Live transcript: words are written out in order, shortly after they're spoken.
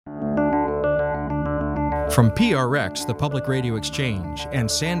From PRX, the Public Radio Exchange, and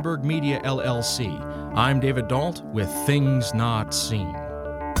Sandberg Media LLC, I'm David Dault with Things Not Seen.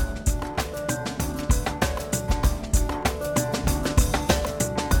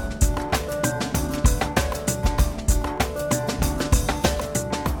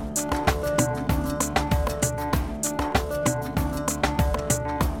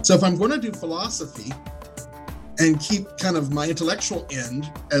 So if I'm going to do philosophy and keep kind of my intellectual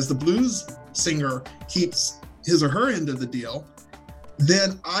end as the blues singer keeps his or her end of the deal,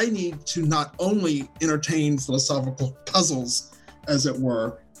 then I need to not only entertain philosophical puzzles, as it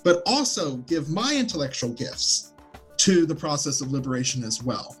were, but also give my intellectual gifts to the process of liberation as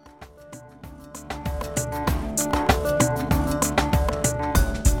well.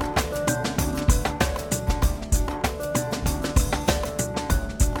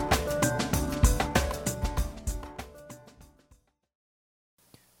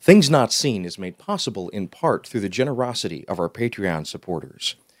 Things Not Seen is made possible in part through the generosity of our Patreon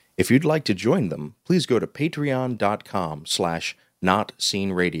supporters. If you'd like to join them, please go to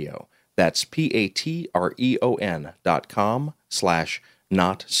patreon.com/notseenradio. That's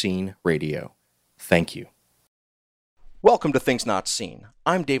patreon.com/notseenradio. Thank you. Welcome to Things Not Seen.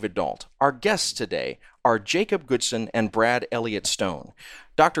 I'm David Dault. Our guests today are Jacob Goodson and Brad Elliott Stone.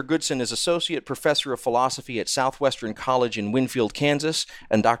 Dr. Goodson is Associate Professor of Philosophy at Southwestern College in Winfield, Kansas,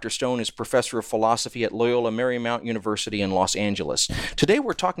 and Dr. Stone is Professor of Philosophy at Loyola Marymount University in Los Angeles. Today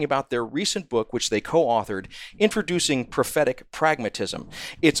we're talking about their recent book, which they co-authored, Introducing Prophetic Pragmatism.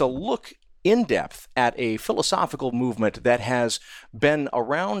 It's a look in depth at a philosophical movement that has been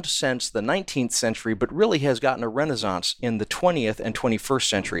around since the 19th century, but really has gotten a renaissance in the 20th and 21st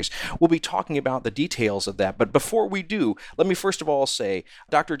centuries. We'll be talking about the details of that. But before we do, let me first of all say,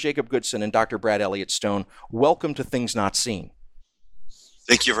 Dr. Jacob Goodson and Dr. Brad Elliott Stone, welcome to Things Not Seen.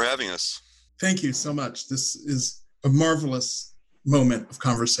 Thank you for having us. Thank you so much. This is a marvelous moment of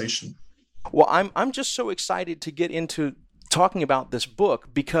conversation. Well, I'm just so excited to get into talking about this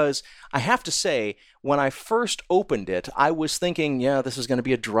book, because I have to say, when I first opened it, I was thinking, yeah, this is going to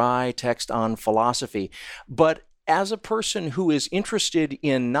be a dry text on philosophy. But as a person who is interested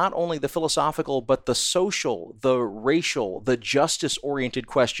in not only the philosophical, but the social, the racial, the justice-oriented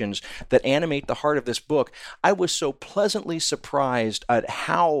questions that animate the heart of this book, I was so pleasantly surprised at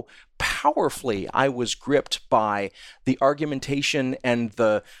how powerfully I was gripped by the argumentation and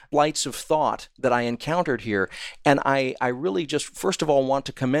the lights of thought that I encountered here. And I really just, first of all, want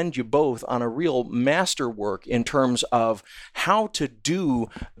to commend you both on a real masterwork in terms of how to do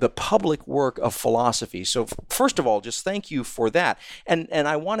the public work of philosophy. So first of all, just thank you for that. And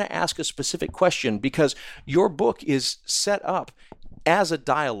I want to ask a specific question, because your book is set up as a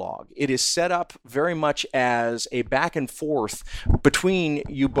dialogue. It is set up very much as a back and forth between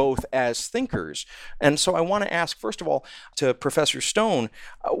you both as thinkers. And so I want to ask, first of all, to Professor Stone,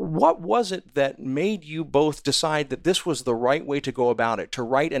 what was it that made you both decide that this was the right way to go about it, to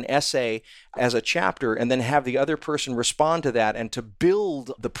write an essay as a chapter and then have the other person respond to that, and to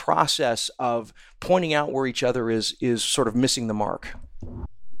build the process of pointing out where each other is sort of missing the mark?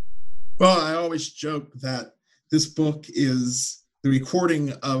 Well, I always joke that this book is the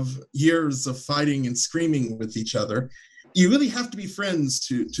recording of years of fighting and screaming with each other. You really have to be friends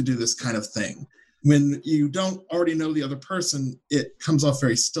to do this kind of thing. When you don't already know the other person, it comes off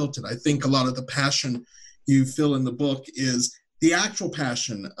very stilted. I think a lot of the passion you feel in the book is the actual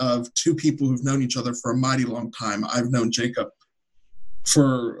passion of two people who've known each other for a mighty long time. I've known Jacob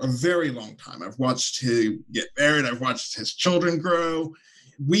for a very long time. I've watched him get married. I've watched his children grow.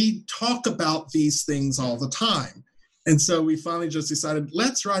 We talk about these things all the time. And so we finally just decided,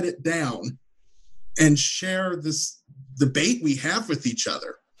 let's write it down and share this debate we have with each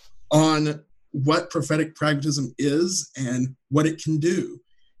other on what prophetic pragmatism is and what it can do.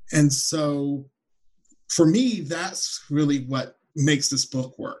 And so for me, that's really what makes this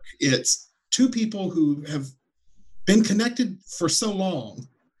book work. It's two people who have been connected for so long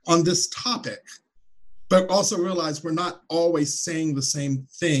on this topic, but also realize we're not always saying the same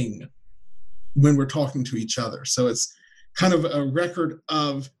thing when we're talking to each other. So it's kind of a record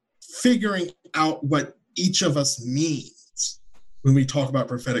of figuring out what each of us means when we talk about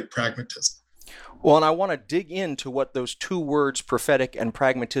prophetic pragmatism. Well, and I want to dig into what those two words, prophetic and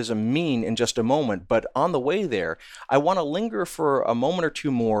pragmatism, mean in just a moment. But on the way there, I want to linger for a moment or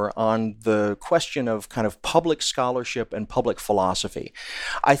two more on the question of kind of public scholarship and public philosophy.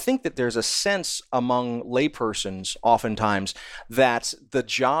 I think that there's a sense among laypersons oftentimes that the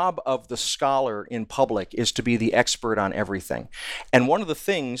job of the scholar in public is to be the expert on everything. And one of the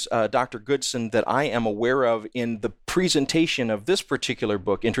things, Dr. Goodson, that I am aware of in the presentation of this particular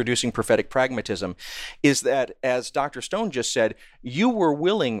book, Introducing Prophetic Pragmatism, pragmatism is that, as Dr. Stone just said, you were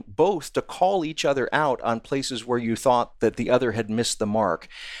willing both to call each other out on places where you thought that the other had missed the mark.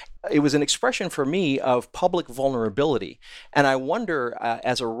 It was an expression for me of public vulnerability. And I wonder,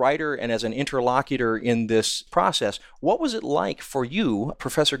 as a writer and as an interlocutor in this process, what was it like for you,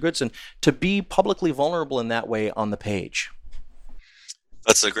 Professor Goodson, to be publicly vulnerable in that way on the page?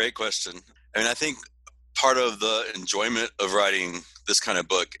 That's a great question. I think part of the enjoyment of writing this kind of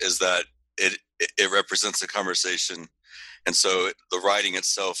book is that it represents a conversation. And so the writing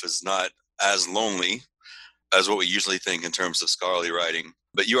itself is not as lonely as what we usually think in terms of scholarly writing.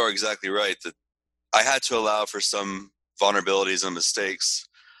 But you are exactly right that I had to allow for some vulnerabilities and mistakes.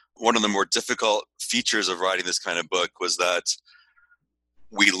 One of the more difficult features of writing this kind of book was that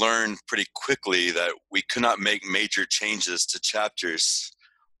we learned pretty quickly that we could not make major changes to chapters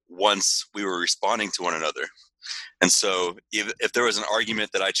once we were responding to one another. And so if there was an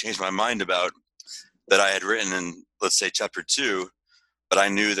argument that I changed my mind about that I had written in, let's say, chapter 2, but I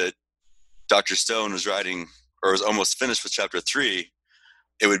knew that Dr. Stone was writing or was almost finished with chapter 3,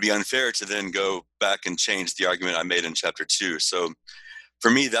 it would be unfair to then go back and change the argument I made in chapter 2. So for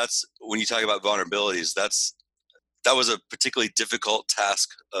me, that's when you talk about vulnerabilities, that was a particularly difficult task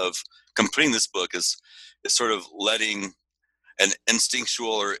of completing this book is sort of letting an instinctual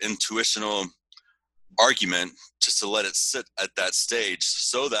or intuitional argument just to let it sit at that stage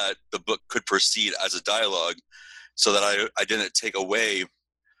so that the book could proceed as a dialogue, so that I didn't take away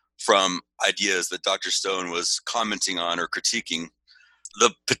from ideas that Dr. Stone was commenting on or critiquing.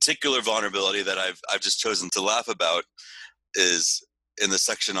 The particular vulnerability that I've just chosen to laugh about is in the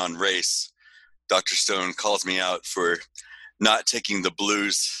section on race. Dr. Stone calls me out for not taking the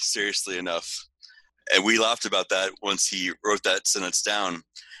blues seriously enough. And we laughed about that once he wrote that sentence down.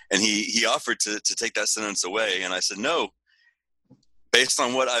 And he offered to take that sentence away. And I said, no, based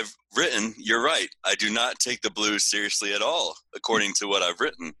on what I've written, you're right. I do not take the blues seriously at all, according to what I've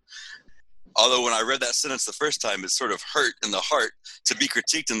written. Although when I read that sentence the first time, it sort of hurt in the heart to be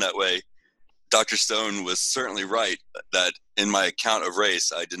critiqued in that way. Dr. Stone was certainly right that in my account of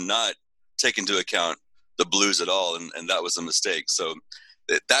race, I did not take into account the blues at all, and that was a mistake. So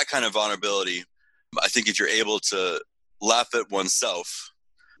that kind of vulnerability, I think if you're able to laugh at oneself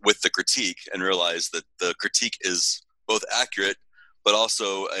with the critique and realize that the critique is both accurate, but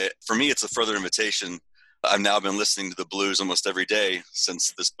also, for me, it's a further invitation. I've now been listening to the blues almost every day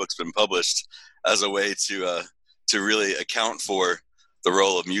since this book's been published as a way to really account for the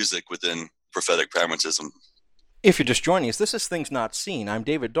role of music within prophetic pragmatism. If you're just joining us, this is Things Not Seen. I'm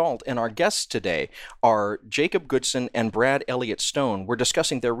David Dault, and our guests today are Jacob Goodson and Brad Elliott Stone. We're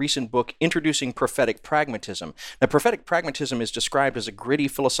discussing their recent book, Introducing Prophetic Pragmatism. Now, prophetic pragmatism is described as a gritty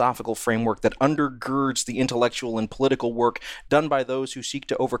philosophical framework that undergirds the intellectual and political work done by those who seek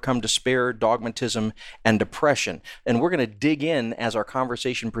to overcome despair, dogmatism, and depression. And we're going to dig in as our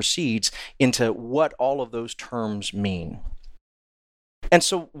conversation proceeds into what all of those terms mean. And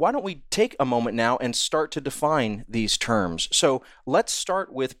so why don't we take a moment now and start to define these terms? So let's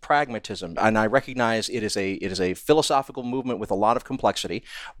start with pragmatism. And I recognize it is a philosophical movement with a lot of complexity,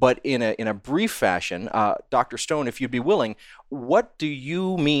 but in a brief fashion, Dr. Stone, if you'd be willing, what do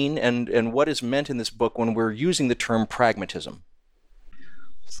you mean and what is meant in this book when we're using the term pragmatism?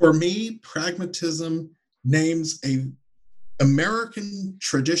 For me, pragmatism names an American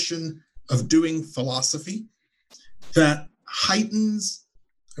tradition of doing philosophy that heightens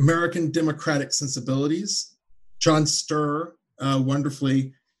American democratic sensibilities. John Stirr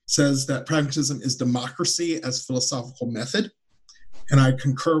wonderfully says that pragmatism is democracy as philosophical method, and I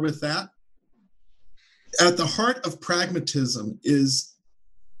concur with that. At the heart of pragmatism is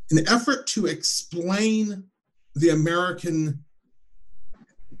an effort to explain the American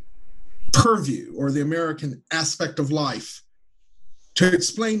purview or the American aspect of life, to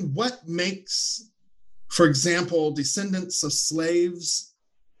explain what makes, for example, descendants of slaves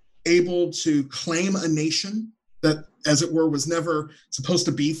able to claim a nation that, as it were, was never supposed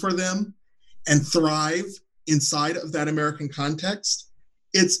to be for them and thrive inside of that American context.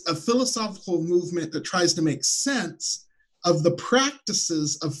 It's a philosophical movement that tries to make sense of the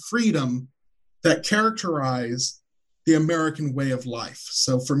practices of freedom that characterize the American way of life.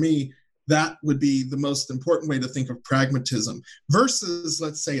 So for me, that would be the most important way to think of pragmatism versus,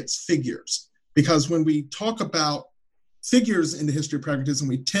 let's say, its figures. Because when we talk about figures in the history of pragmatism,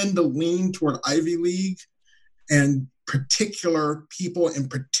 we tend to lean toward Ivy League and particular people in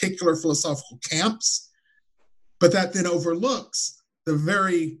particular philosophical camps, but that then overlooks the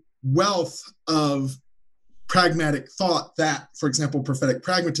very wealth of pragmatic thought that, for example, prophetic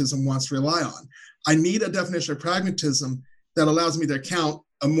pragmatism wants to rely on. I need a definition of pragmatism that allows me to account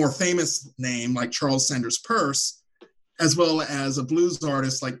a more famous name like Charles Sanders Peirce, as well as a blues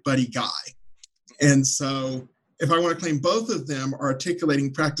artist like Buddy Guy. And so if I want to claim both of them are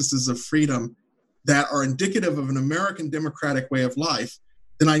articulating practices of freedom that are indicative of an American democratic way of life,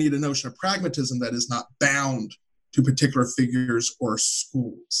 then I need a notion of pragmatism that is not bound to particular figures or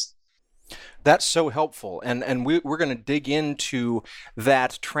schools. That's so helpful. And we're going to dig into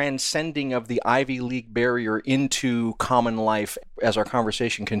that transcending of the Ivy League barrier into common life as our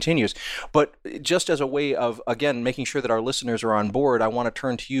conversation continues. But just as a way of, again, making sure that our listeners are on board, I want to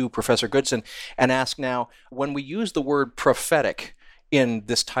turn to you, Professor Goodson, and ask now, when we use the word prophetic in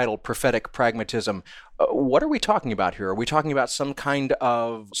this title, Prophetic Pragmatism, what are we talking about here? Are we talking about some kind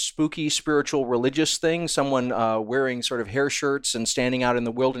of spooky, spiritual, religious thing? Someone wearing sort of hair shirts and standing out in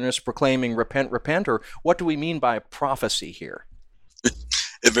the wilderness proclaiming, repent, repent? Or what do we mean by prophecy here?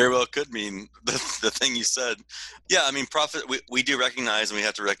 It very well could mean the thing you said. Yeah, I mean, we do recognize, and we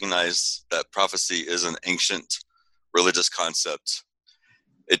have to recognize that prophecy is an ancient religious concept.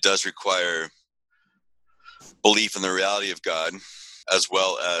 It does require belief in the reality of God, as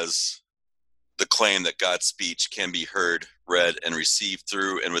well as the claim that God's speech can be heard, read, and received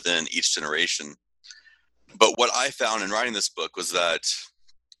through and within each generation. But what I found in writing this book was that,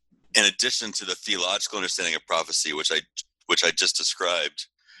 in addition to the theological understanding of prophecy, which I just described,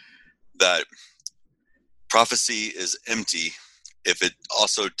 that prophecy is empty if it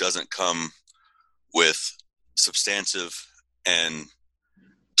also doesn't come with substantive and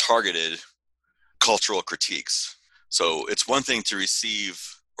targeted cultural critiques. So it's one thing to receive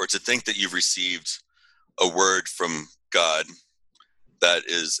or to think that you've received a word from God that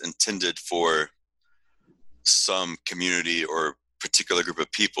is intended for some community or particular group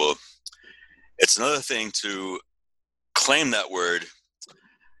of people. It's another thing to claim that word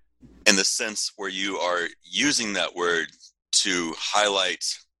in the sense where you are using that word to highlight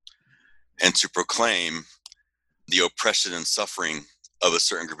and to proclaim the oppression and suffering of a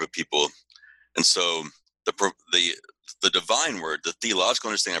certain group of people. And so the divine word, the theological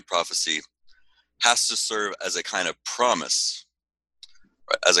understanding of prophecy, has to serve as a kind of promise,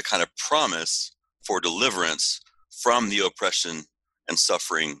 right? As a kind of promise for deliverance from the oppression and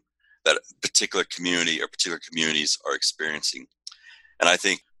suffering that a particular community or particular communities are experiencing. And I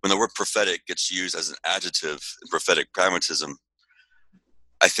think when the word prophetic gets used as an adjective in prophetic pragmatism,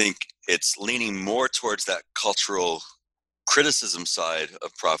 I think it's leaning more towards that cultural criticism side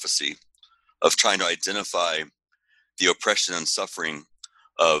of prophecy, of trying to identify the oppression and suffering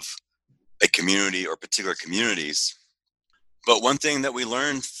of a community or particular communities. But one thing that we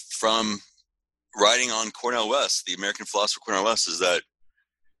learned from writing on Cornel West, the American philosopher Cornel West, is that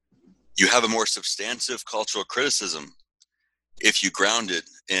you have a more substantive cultural criticism if you ground it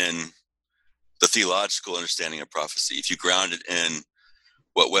in the theological understanding of prophecy, if you ground it in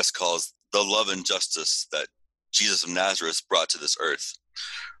what West calls the love and justice that Jesus of Nazareth brought to this earth.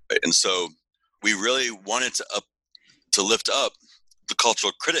 Right? And so we really wanted to lift up the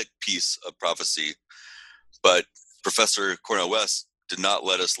cultural critic piece of prophecy, but Professor Cornel West did not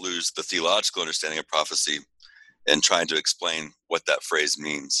let us lose the theological understanding of prophecy in trying to explain what that phrase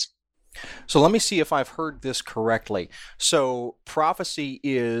means. So let me see if I've heard this correctly. So prophecy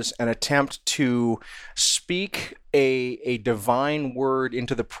is an attempt to speak a divine word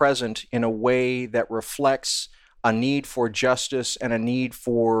into the present in a way that reflects a need for justice and a need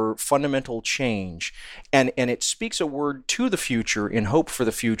for fundamental change. And it speaks a word to the future in hope for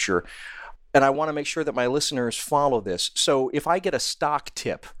the future. And I want to make sure that my listeners follow this. So if I get a stock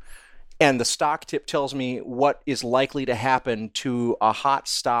tip, and the stock tip tells me what is likely to happen to a hot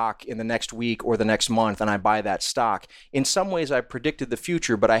stock in the next week or the next month, and I buy that stock. In some ways, I've predicted the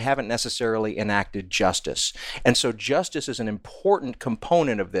future, but I haven't necessarily enacted justice. And so justice is an important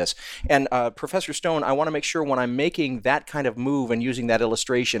component of this. And Professor Stone, I want to make sure when I'm making that kind of move and using that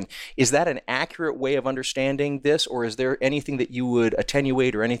illustration, is that an accurate way of understanding this, or is there anything that you would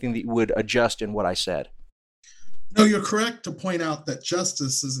attenuate or anything that you would adjust in what I said? No, you're correct to point out that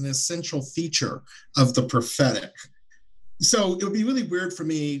justice is an essential feature of the prophetic. So it would be really weird for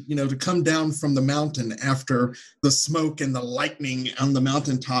me, to come down from the mountain after the smoke and the lightning on the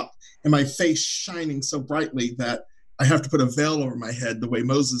mountaintop and my face shining so brightly that I have to put a veil over my head the way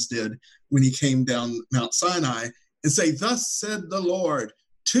Moses did when he came down Mount Sinai and say, "Thus said the Lord,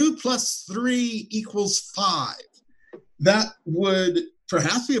 2 + 3 = 5. That would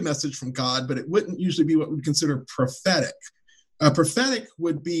perhaps be a message from God, but it wouldn't usually be what we'd consider prophetic. Prophetic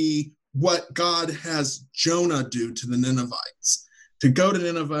would be what God has Jonah do to the Ninevites, to go to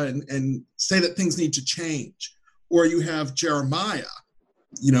Nineveh and say that things need to change. Or you have Jeremiah,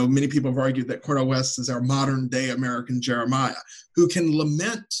 Many people have argued that Cornel West is our modern day American Jeremiah, who can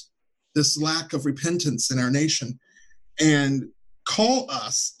lament this lack of repentance in our nation and call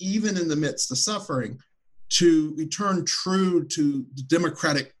us, even in the midst of suffering, to return true to the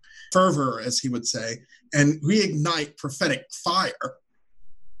democratic fervor, as he would say, and reignite prophetic fire.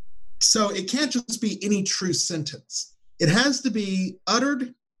 So it can't just be any true sentence. It has to be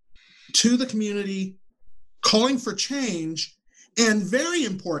uttered to the community, calling for change, and very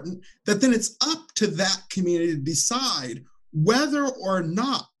important that then it's up to that community to decide whether or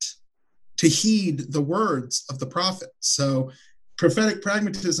not to heed the words of the prophet. So prophetic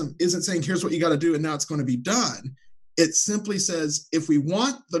pragmatism isn't saying, here's what you got to do and now it's going to be done. It simply says, if we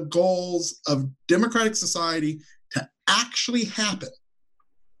want the goals of democratic society to actually happen,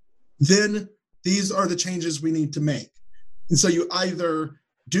 then these are the changes we need to make. And so you either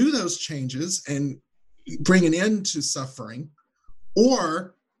do those changes and bring an end to suffering,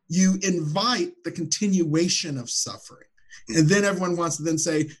 or you invite the continuation of suffering. And then everyone wants to then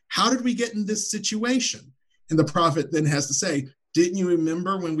say, how did we get in this situation? And the prophet then has to say, didn't you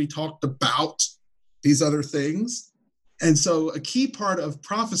remember when we talked about these other things? And so a key part of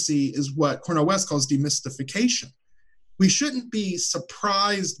prophecy is what Cornel West calls demystification. We shouldn't be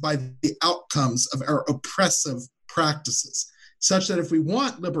surprised by the outcomes of our oppressive practices, such that if we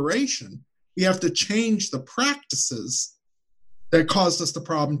want liberation, we have to change the practices that caused us the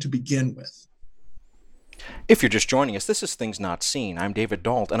problem to begin with. If you're just joining us, this is Things Not Seen. I'm David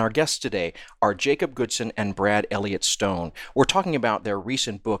Dault, and our guests today are Jacob Goodson and Brad Elliott Stone. We're talking about their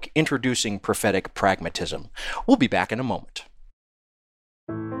recent book, Introducing Prophetic Pragmatism. We'll be back in a moment.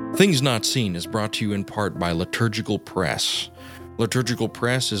 Things Not Seen is brought to you in part by Liturgical Press. Liturgical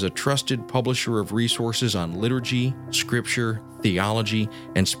Press is a trusted publisher of resources on liturgy, scripture, theology,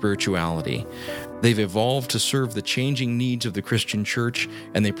 and spirituality. They've evolved to serve the changing needs of the Christian church,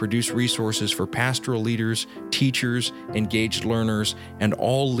 and they produce resources for pastoral leaders, teachers, engaged learners, and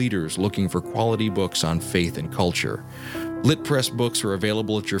all leaders looking for quality books on faith and culture. Lit Press books are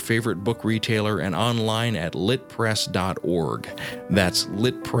available at your favorite book retailer and online at litpress.org. That's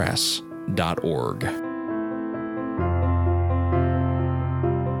litpress.org.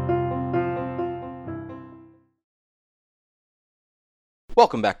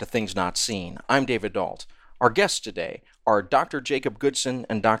 Welcome back to Things Not Seen. I'm David Dault. Our guests today are Dr. Jacob Goodson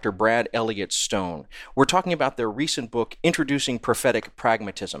and Dr. Brad Elliott Stone. We're talking about their recent book, Introducing Prophetic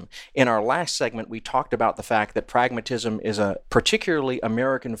Pragmatism. In our last segment, we talked about the fact that pragmatism is a particularly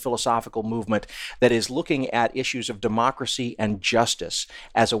American philosophical movement that is looking at issues of democracy and justice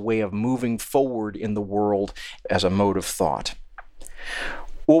as a way of moving forward in the world as a mode of thought.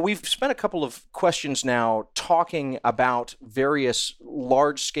 Well, we've spent a couple of questions now talking about various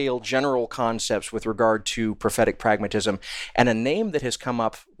large-scale general concepts with regard to prophetic pragmatism, and a name that has come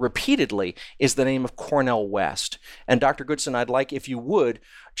up repeatedly is the name of Cornel West. And Dr. Goodson, I'd like, if you would,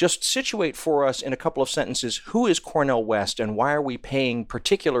 just situate for us in a couple of sentences, who is Cornel West and why are we paying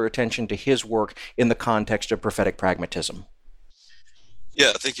particular attention to his work in the context of prophetic pragmatism?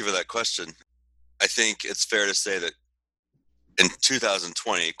 Yeah, thank you for that question. I think it's fair to say that in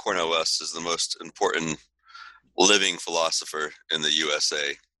 2020, Cornel West is the most important living philosopher in the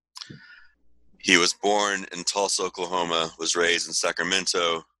USA. He was born in Tulsa, Oklahoma, was raised in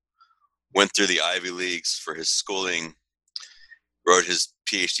Sacramento, went through the Ivy Leagues for his schooling, wrote his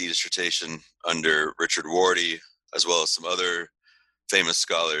PhD dissertation under Richard Rorty, as well as some other famous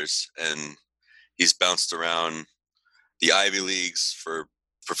scholars, and he's bounced around the Ivy Leagues for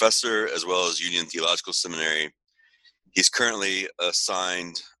professor as well as Union Theological Seminary. He's currently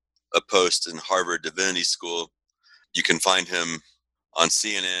assigned a post in Harvard Divinity School. You can find him on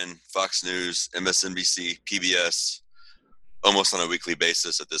CNN, Fox News, MSNBC, PBS, almost on a weekly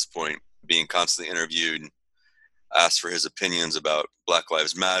basis at this point, being constantly interviewed, asked for his opinions about Black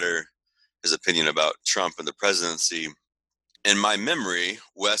Lives Matter, his opinion about Trump and the presidency. In my memory,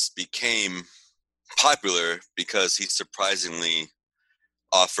 West became popular because he surprisingly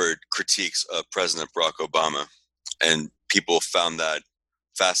offered critiques of President Barack Obama. And people found that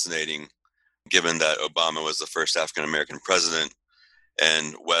fascinating, given that Obama was the first African-American president.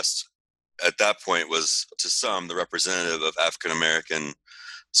 And West, at that point, was, to some, the representative of African-American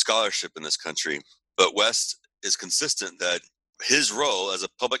scholarship in this country. But West is consistent that his role as a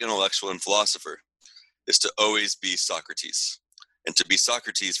public intellectual and philosopher is to always be Socrates. And to be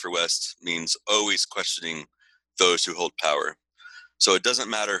Socrates for West means always questioning those who hold power. So it doesn't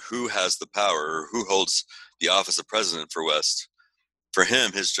matter who has the power or who holds the office of president for West. For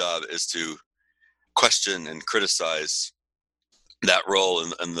him, his job is to question and criticize that role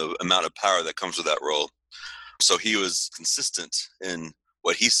and the amount of power that comes with that role. So he was consistent in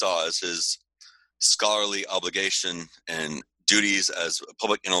what he saw as his scholarly obligation and duties as a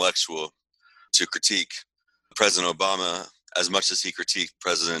public intellectual to critique President Obama as much as he critiqued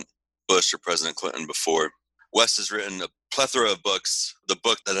President Bush or President Clinton before. West has written a plethora of books. The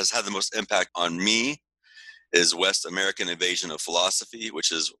book that has had the most impact on me is West's American Invasion of Philosophy,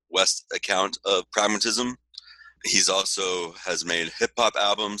 which is West's account of pragmatism. He's also has made hip-hop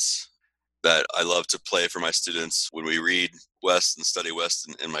albums that I love to play for my students when we read West and study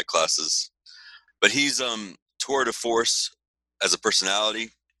West in my classes. But he's tour de force as a personality.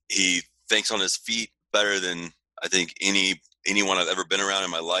 He thinks on his feet better than I think anyone I've ever been around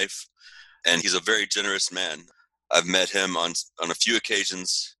in my life. And he's a very generous man. I've met him on a few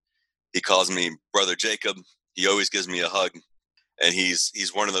occasions. He calls me Brother Jacob. He always gives me a hug. And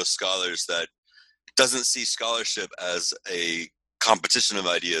he's one of those scholars that doesn't see scholarship as a competition of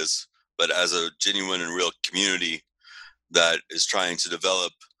ideas, but as a genuine and real community that is trying to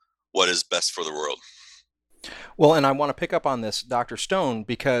develop what is best for the world. Well, and I want to pick up on this, Dr. Stone,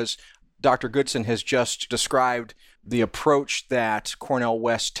 because Dr. Goodson has just described the approach that Cornel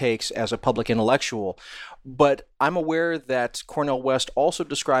West takes as a public intellectual. But I'm aware that Cornel West also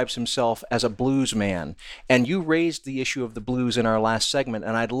describes himself as a blues man. And you raised the issue of the blues in our last segment.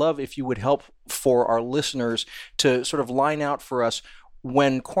 And I'd love if you would help for our listeners to sort of line out for us,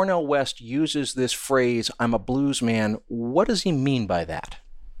 when Cornel West uses this phrase, I'm a blues man, what does he mean by that?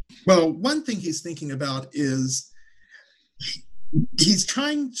 Well, one thing he's thinking about is he's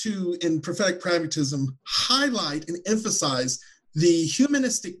trying to, in prophetic pragmatism, highlight and emphasize the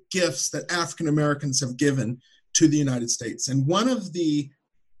humanistic gifts that African Americans have given to the United States. And one of the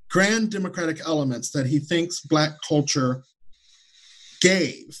grand democratic elements that he thinks Black culture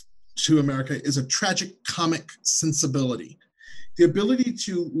gave to America is a tragic comic sensibility. The ability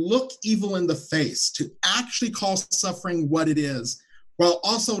to look evil in the face, to actually call suffering what it is, while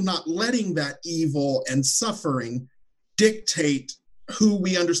also not letting that evil and suffering dictate who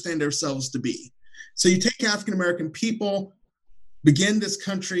we understand ourselves to be. So you take African American people, begin this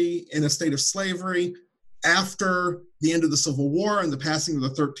country in a state of slavery. After the end of the Civil War and the passing of the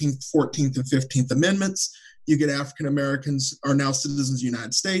 13th, 14th, and 15th Amendments, you get African Americans are now citizens of the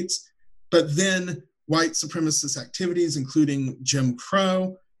United States. But then white supremacist activities, including Jim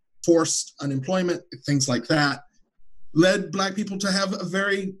Crow, forced unemployment, things like that, led Black people to have a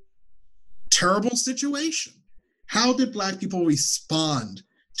very terrible situation. How did Black people respond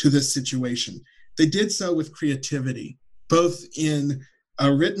to this situation? They did so with creativity, both in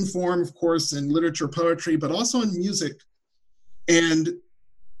a written form, of course, in literature, poetry, but also in music. And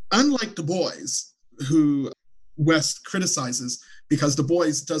unlike Du Bois, who West criticizes because Du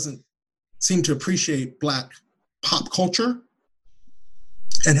Bois doesn't seem to appreciate Black pop culture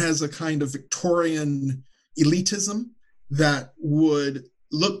and has a kind of Victorian elitism that would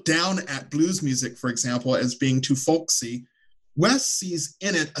look down at blues music, for example, as being too folksy, West sees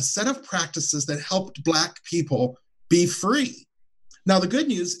in it a set of practices that helped Black people be free. Now, the good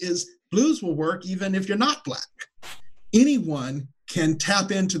news is blues will work even if you're not Black. Anyone can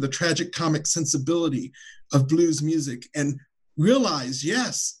tap into the tragic comic sensibility of blues music and realize,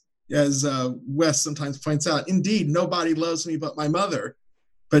 yes, as West sometimes points out, indeed, nobody loves me but my mother,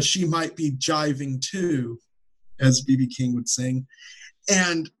 but she might be jiving too, as B.B. King would sing.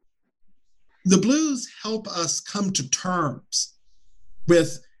 And the blues help us come to terms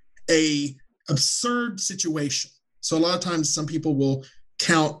with an absurd situation. So a lot of times some people will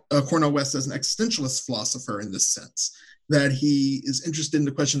count Cornel West as an existentialist philosopher in this sense, that he is interested in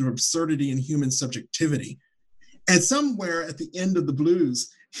the question of absurdity and human subjectivity. And somewhere at the end of the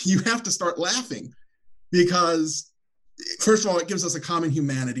blues, you have to start laughing because, first of all, it gives us a common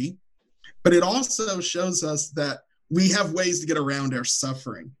humanity, but it also shows us that we have ways to get around our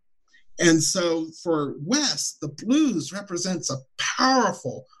suffering. And so for West, the blues represents a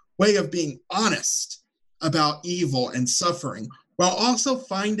powerful way of being honest about evil and suffering, while also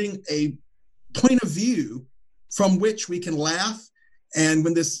finding a point of view from which we can laugh. And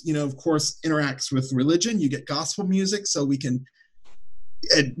when this, of course, interacts with religion, you get gospel music, so we can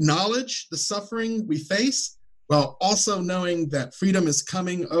acknowledge the suffering we face, while also knowing that freedom is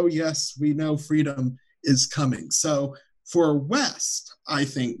coming. Oh, yes, we know freedom is coming. So for West, I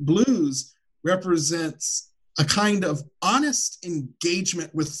think blues represents a kind of honest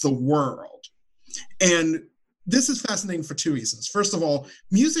engagement with the world. And this is fascinating for two reasons. First of all,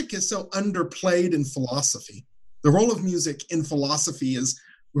 music is so underplayed in philosophy. The role of music in philosophy is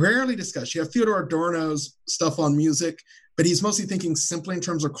rarely discussed. You have Theodor Adorno's stuff on music, but he's mostly thinking simply in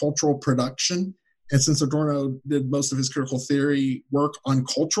terms of cultural production. And since Adorno did most of his critical theory work on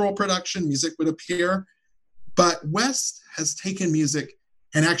cultural production, music would appear. But West has taken music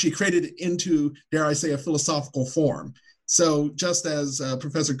and actually created it into, dare I say, a philosophical form. So just as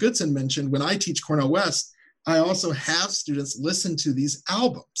Professor Goodson mentioned, when I teach Cornel West, I also have students listen to these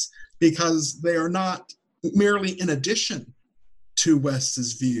albums because they are not merely in addition to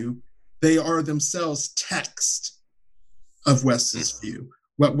West's view, they are themselves text of West's view,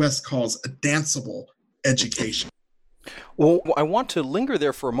 what West calls a danceable education. Well, I want to linger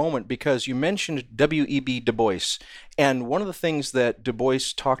there for a moment because you mentioned W.E.B. Du Bois, and one of the things that Du Bois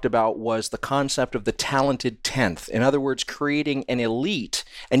talked about was the concept of the talented tenth. In other words, creating an elite.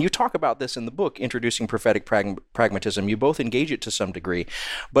 And you talk about this in the book, Introducing Prophetic Pragmatism. You both engage it to some degree.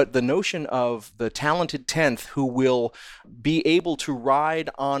 But the notion of the talented tenth who will be able to ride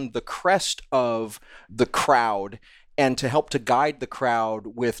on the crest of the crowd and to help to guide the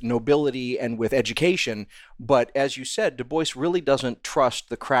crowd with nobility and with education. But as you said, Du Bois really doesn't trust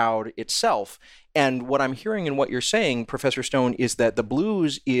the crowd itself. And what I'm hearing in what you're saying, Professor Stone, is that the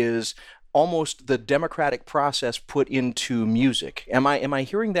blues is almost the democratic process put into music. Am I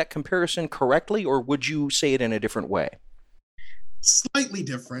hearing that comparison correctly, or would you say it in a different way? Slightly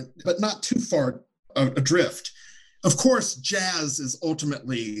different, but not too far adrift. Of course, jazz is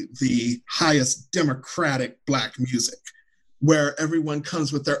ultimately the highest democratic Black music, where everyone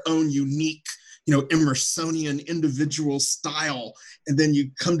comes with their own unique, Emersonian individual style, and then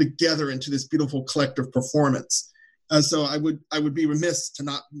you come together into this beautiful collective performance. So I would be remiss to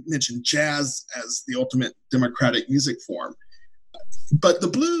not mention jazz as the ultimate democratic music form. But the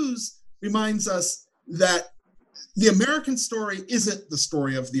blues reminds us that the American story isn't the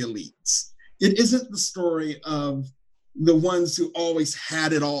story of the elites. It isn't the story of the ones who always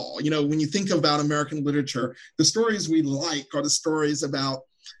had it all. When you think about American literature, the stories we like are the stories about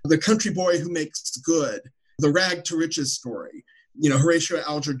the country boy who makes good, the rag to riches story, Horatio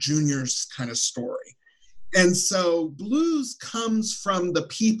Alger Jr.'s kind of story. And so blues comes from the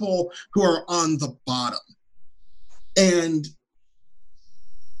people who are on the bottom. And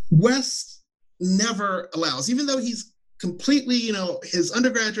West never allows, even though he's completely, his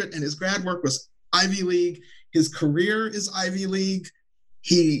undergraduate and his grad work was Ivy League, his career is Ivy League,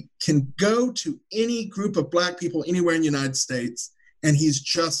 he can go to any group of Black people anywhere in the United States, and he's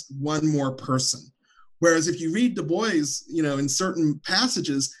just one more person. Whereas if you read Du Bois, in certain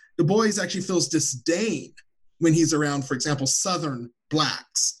passages, Du Bois actually feels disdain when he's around, for example, Southern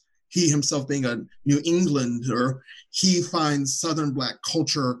Blacks. He himself being a New Englander, he finds Southern Black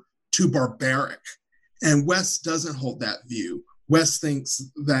culture too barbaric. And West doesn't hold that view. West thinks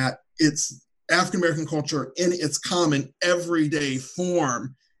that it's African-American culture in its common everyday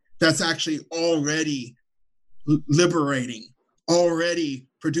form that's actually already liberating, already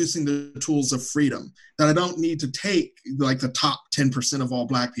producing the tools of freedom, that I don't need to take like the top 10% of all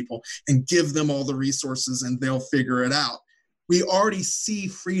Black people and give them all the resources and they'll figure it out. We already see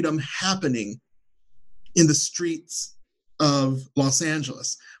freedom happening in the streets of Los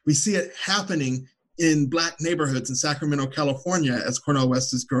Angeles. We see it happening in Black neighborhoods in Sacramento, California, as Cornel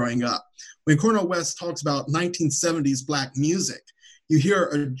West is growing up. When Cornel West talks about 1970s Black music, you hear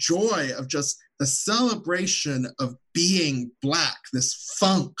a joy of just the celebration of being Black, this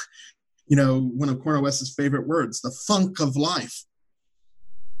funk, one of Cornel West's favorite words, the funk of life,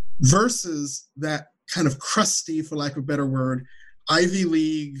 versus that kind of crusty, for lack of a better word, Ivy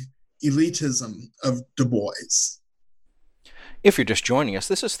League elitism of Du Bois. If you're just joining us,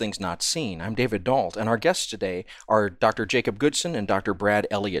 this is Things Not Seen. I'm David Dault, and our guests today are Dr. Jacob Goodson and Dr. Brad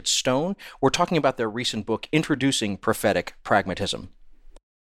Elliott Stone. We're talking about their recent book, Introducing Prophetic Pragmatism.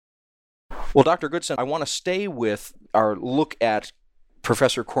 Well, Dr. Goodson, I want to stay with our look at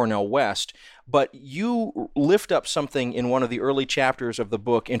Professor Cornel West, but you lift up something in one of the early chapters of the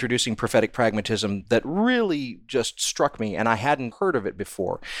book, Introducing Prophetic Pragmatism, that really just struck me, and I hadn't heard of it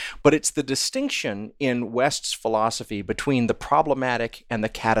before. But it's the distinction in West's philosophy between the problematic and the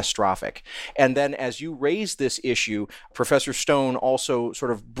catastrophic. And then as you raise this issue, Professor Stone also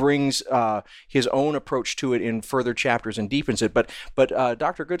sort of brings his own approach to it in further chapters and deepens it. But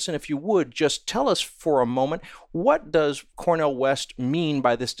Dr. Goodson, if you would, just tell us for a moment, what does Cornel West mean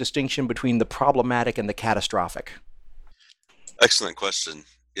by this distinction between the problematic and the catastrophic? Excellent question.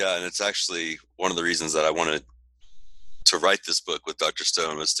 Yeah, and it's actually one of the reasons that I wanted to write this book with Dr.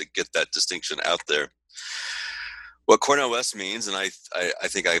 Stone, was to get that distinction out there. What Cornel West means, and I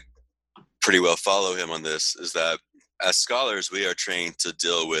think I pretty well follow him on this, is that as scholars, we are trained to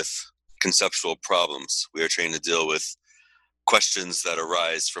deal with conceptual problems. We are trained to deal with questions that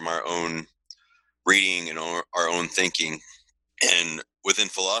arise from our own reading and our own thinking. And within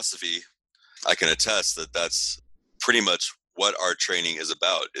philosophy, I can attest that that's pretty much what our training is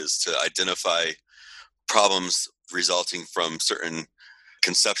about, is to identify problems resulting from certain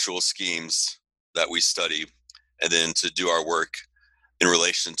conceptual schemes that we study, and then to do our work in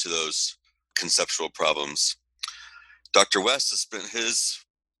relation to those conceptual problems. Dr. West has spent his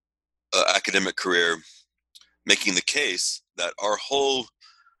academic career making the case that our whole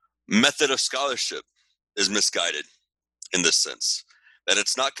method of scholarship is misguided in this sense, that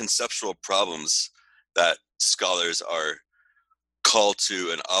it's not conceptual problems that scholars are called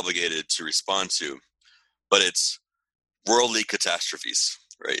to and obligated to respond to, but it's worldly catastrophes,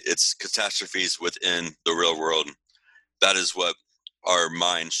 right? It's catastrophes within the real world. That is what our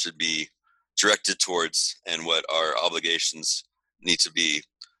mind should be directed towards and what our obligations need to be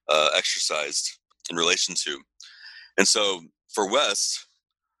exercised in relation to. And so for West,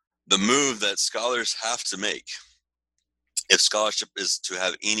 the move that scholars have to make, if scholarship is to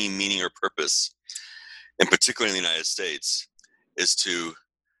have any meaning or purpose, and particularly in the United States, is to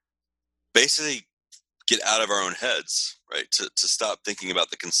basically get out of our own heads, right? To stop thinking about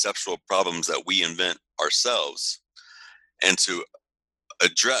the conceptual problems that we invent ourselves, and to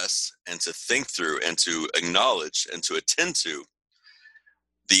address and to think through and to acknowledge and to attend to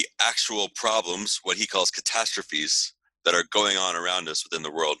the actual problems, what he calls catastrophes, that are going on around us within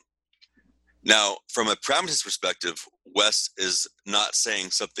the world. Now, from a pragmatist perspective, West is not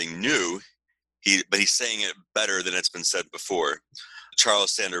saying something new, but he's saying it better than it's been said before.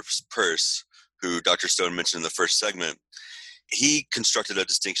 Charles Sanders Peirce, who Dr. Stone mentioned in the first segment, he constructed a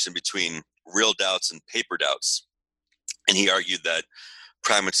distinction between real doubts and paper doubts. And he argued that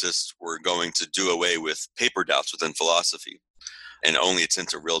pragmatists were going to do away with paper doubts within philosophy and only attend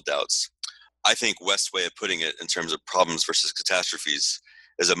to real doubts. I think West's way of putting it in terms of problems versus catastrophes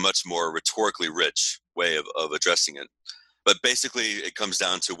is a much more rhetorically rich way of addressing it. But basically, it comes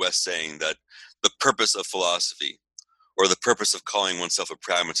down to West saying that the purpose of philosophy, or the purpose of calling oneself a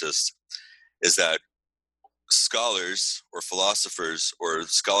pragmatist, is that scholars or philosophers or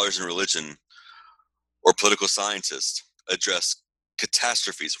scholars in religion or political scientists address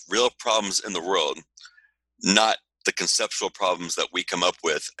catastrophes, real problems in the world, not the conceptual problems that we come up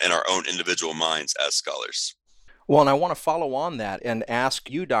with in our own individual minds as scholars. Well, and I want to follow on that and ask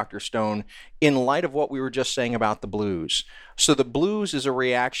you, Dr. Stone, in light of what we were just saying about the blues. So the blues is a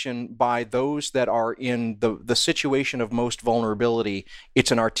reaction by those that are in the situation of most vulnerability.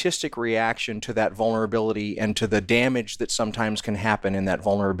 It's an artistic reaction to that vulnerability and to the damage that sometimes can happen in that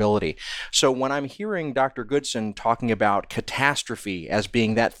vulnerability. So when I'm hearing Dr. Goodson talking about catastrophe as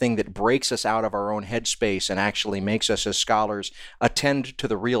being that thing that breaks us out of our own headspace and actually makes us as scholars attend to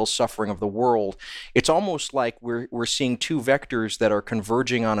the real suffering of the world, it's almost like we're seeing two vectors that are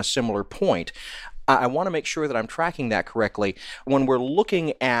converging on a similar point. I want to make sure that I'm tracking that correctly. When we're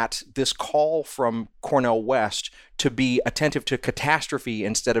looking at this call from Cornel West to be attentive to catastrophe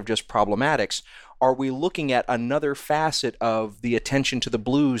instead of just problematics, are we looking at another facet of the attention to the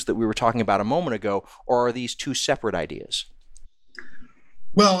blues that we were talking about a moment ago, or are these two separate ideas?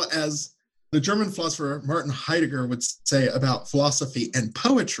 Well, as the German philosopher Martin Heidegger would say about philosophy and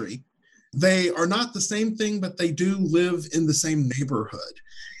poetry, they are not the same thing, but they do live in the same neighborhood.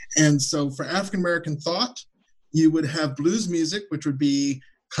 And so for African-American thought, you would have blues music, which would be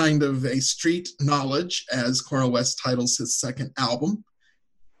kind of a street knowledge, as Cornel West titles his second album.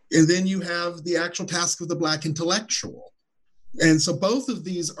 And then you have the actual task of the Black intellectual. And so both of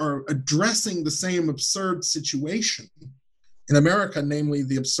these are addressing the same absurd situation in America, namely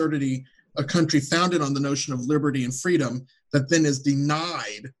the absurdity of a country founded on the notion of liberty and freedom that then is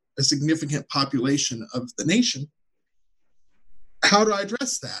denied a significant population of the nation. How do I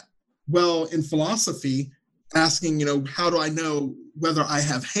address that? Well, in philosophy, asking, how do I know whether I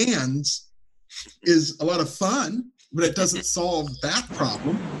have hands is a lot of fun, but it doesn't solve that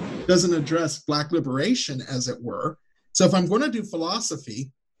problem. It doesn't address Black liberation, as it were. So if I'm going to do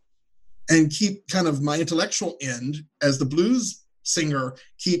philosophy and keep kind of my intellectual end as the blues singer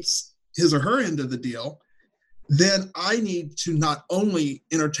keeps his or her end of the deal, then I need to not only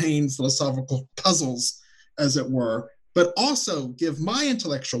entertain philosophical puzzles, as it were, but also give my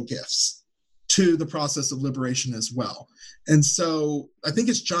intellectual gifts to the process of liberation as well. And so I think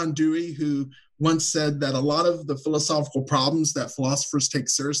it's John Dewey who once said that a lot of the philosophical problems that philosophers take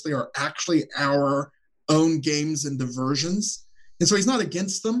seriously are actually our own games and diversions. And so he's not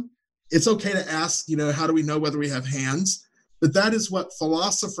against them. It's okay to ask, how do we know whether we have hands? But that is what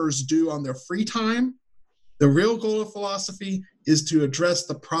philosophers do on their free time. The real goal of philosophy is to address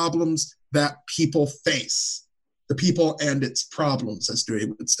the problems that people face. The people and its problems, as Dewey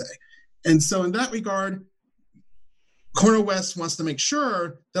would say. And so in that regard, Cornel West wants to make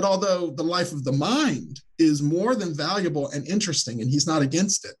sure that although the life of the mind is more than valuable and interesting, and he's not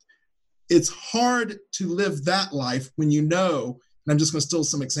against it, it's hard to live that life when you know, and and I'm just going to steal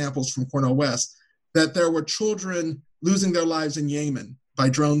some examples from Cornel West, that there were children losing their lives in Yemen by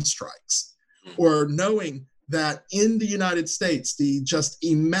drone strikes, or knowing that in the United States, the just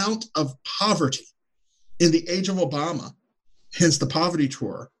amount of poverty in the age of Obama, hence the poverty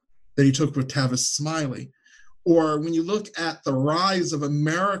tour that he took with Tavis Smiley, or when you look at the rise of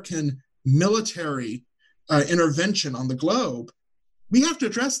American military intervention on the globe, we have to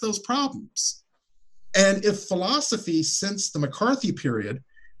address those problems. And if philosophy since the McCarthy period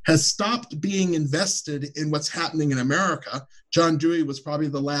has stopped being invested in what's happening in America, John Dewey was probably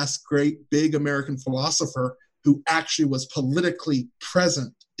the last great big American philosopher who actually was politically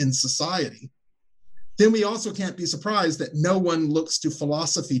present in society, then we also can't be surprised that no one looks to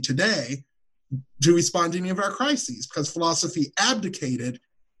philosophy today to respond to any of our crises, because philosophy abdicated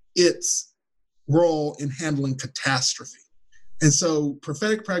its role in handling catastrophe. And so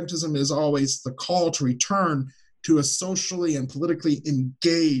prophetic pragmatism is always the call to return to a socially and politically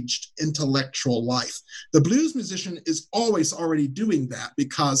engaged intellectual life. The blues musician is always already doing that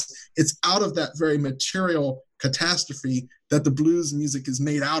because it's out of that very material catastrophe that the blues music is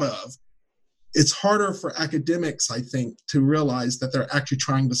made out of. It's harder for academics, I think, to realize that they're actually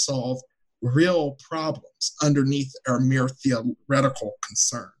trying to solve real problems underneath our mere theoretical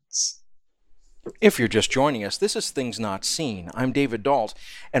concerns. If you're just joining us, this is Things Not Seen. I'm David Dault,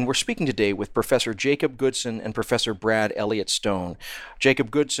 and we're speaking today with Professor Jacob Goodson and Professor Brad Elliott Stone. Jacob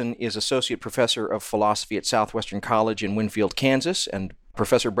Goodson is Associate Professor of Philosophy at Southwestern College in Winfield, Kansas, and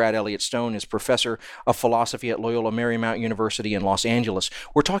Professor Brad Elliott Stone is Professor of Philosophy at Loyola Marymount University in Los Angeles.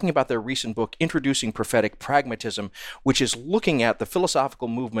 We're talking about their recent book, Introducing Prophetic Pragmatism, which is looking at the philosophical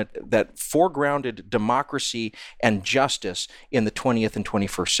movement that foregrounded democracy and justice in the 20th and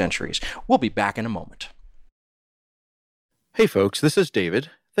 21st centuries. We'll be back in a moment. Hey folks, this is David.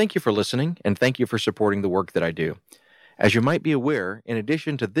 Thank you for listening, and thank you for supporting the work that I do. As you might be aware, in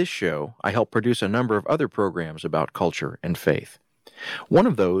addition to this show, I help produce a number of other programs about culture and faith. One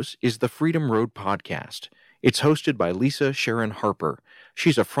of those is the Freedom Road podcast. It's hosted by Lisa Sharon Harper.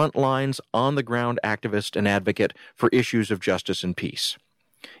 She's a frontlines, on-the-ground activist and advocate for issues of justice and peace.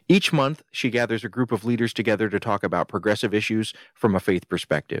 Each month, she gathers a group of leaders together to talk about progressive issues from a faith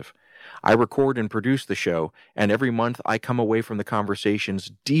perspective. I record and produce the show, and every month I come away from the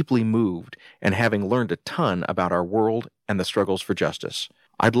conversations deeply moved and having learned a ton about our world and the struggles for justice.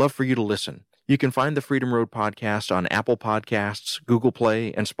 I'd love for you to listen. You can find the Freedom Road podcast on Apple Podcasts, Google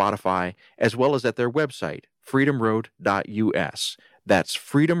Play, and Spotify, as well as at their website, freedomroad.us. That's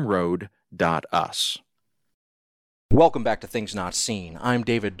freedomroad.us. Welcome back to Things Not Seen. I'm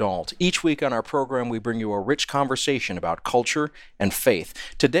David Dault. Each week on our program, we bring you a rich conversation about culture and faith.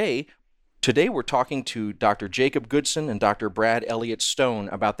 Today we're talking to Dr. Jacob Goodson and Dr. Brad Elliott Stone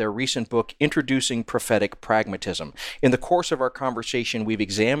about their recent book, Introducing Prophetic Pragmatism. In the course of our conversation, we've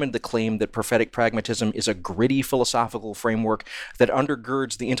examined the claim that prophetic pragmatism is a gritty philosophical framework that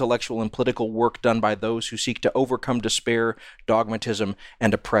undergirds the intellectual and political work done by those who seek to overcome despair, dogmatism,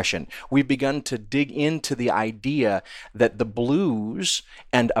 and oppression. We've begun to dig into the idea that the blues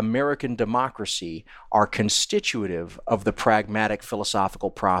and American democracy are constitutive of the pragmatic philosophical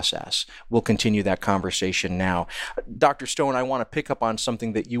process. We'll continue that conversation now. Dr. Stone, I want to pick up on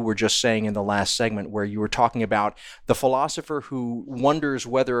something that you were just saying in the last segment, where you were talking about the philosopher who wonders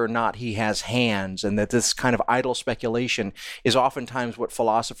whether or not he has hands, and that this kind of idle speculation is oftentimes what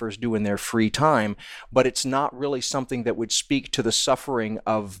philosophers do in their free time, but it's not really something that would speak to the suffering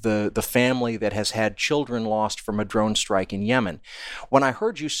of the family that has had children lost from a drone strike in Yemen. When I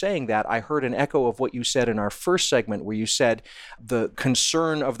heard you saying that, I heard an echo of what you said in our first segment, where you said the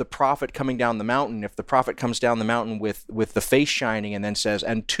concern of the prophet coming down the mountain, if the prophet comes down the mountain with the face shining and then says,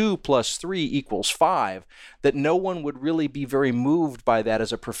 and 2 + 3 = 5, that no one would really be very moved by that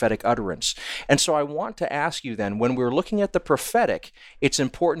as a prophetic utterance. And so I want to ask you then, when we're looking at the prophetic, it's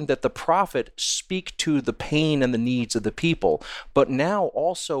important that the prophet speak to the pain and the needs of the people. But now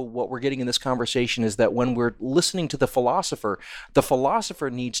also what we're getting in this conversation is that when we're listening to the philosopher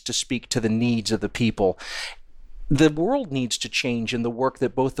needs to speak to the needs of the people. The world needs to change in the work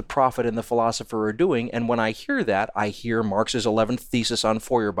that both the prophet and the philosopher are doing, and when I hear that, I hear Marx's 11th thesis on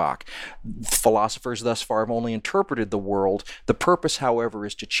Feuerbach. Philosophers thus far have only interpreted the world. The purpose, however,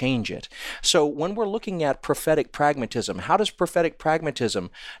 is to change it. So when we're looking at prophetic pragmatism, how does prophetic pragmatism,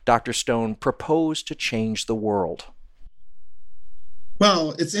 Dr. Stone, propose to change the world?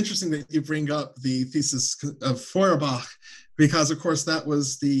 Well, it's interesting that you bring up the thesis of Feuerbach, because, of course, that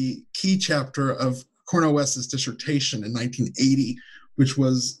was the key chapter of Cornel West's dissertation in 1980, which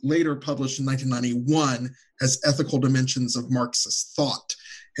was later published in 1991 as Ethical Dimensions of Marxist Thought.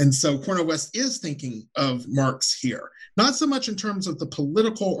 And so Cornel West is thinking of Marx here, not so much in terms of the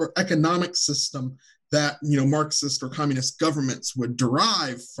political or economic system that Marxist or communist governments would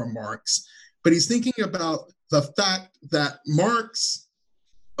derive from Marx, but he's thinking about the fact that Marx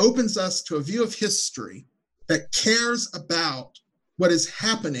opens us to a view of history that cares about what is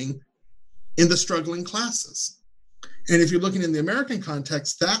happening in the struggling classes. And if you're looking in the American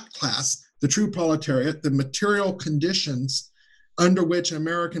context, that class, the true proletariat, the material conditions under which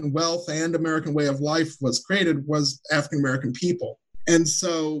American wealth and American way of life was created, was African-American people. And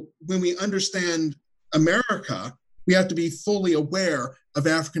so when we understand America, we have to be fully aware of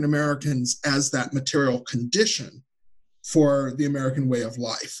African-Americans as that material condition for the American way of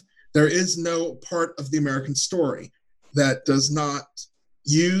life. There is no part of the American story that does not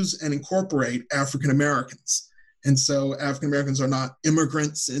use and incorporate African-Americans. And so African-Americans are not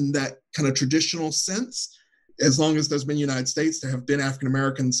immigrants in that kind of traditional sense. As long as there's been United States, there have been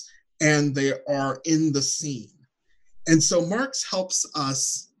African-Americans, and they are in the scene. And so Marx helps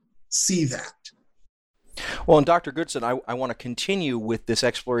us see that. Well, and Dr. Goodson, I want to continue with this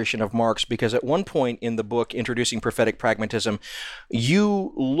exploration of Marx, because at one point in the book, Introducing Prophetic Pragmatism,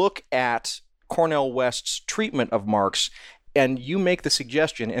 you look at Cornel West's treatment of Marx, and you make the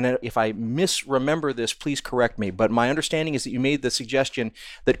suggestion, and if I misremember this, please correct me, but my understanding is that you made the suggestion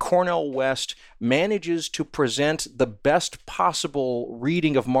that Cornel West manages to present the best possible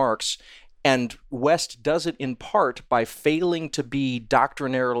reading of Marx, and West does it in part by failing to be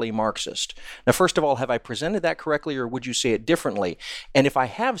doctrinarily Marxist. Now, first of all, have I presented that correctly, or would you say it differently? And if I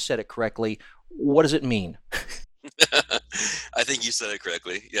have said it correctly, what does it mean? I think you said it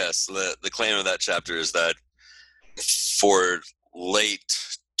correctly. Yes, the claim of that chapter is that for late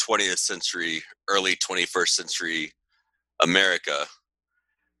 20th century, early 21st century America,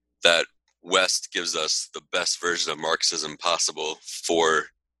 that West gives us the best version of Marxism possible for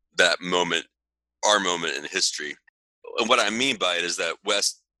that moment, our moment in history. And what I mean by it is that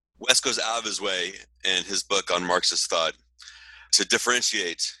West goes out of his way in his book on Marxist thought to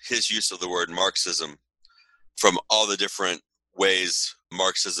differentiate his use of the word Marxism from all the different ways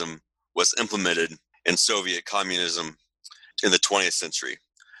Marxism was implemented in Soviet communism in the 20th century.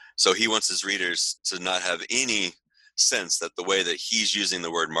 So he wants his readers to not have any sense that the way that he's using the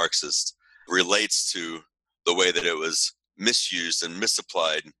word Marxist relates to the way that it was misused and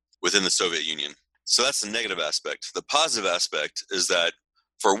misapplied within the Soviet Union. So that's the negative aspect. The positive aspect is that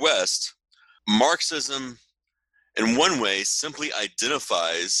for West, Marxism in one way simply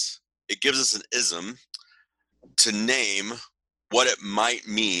identifies, it gives us an ism to name what it might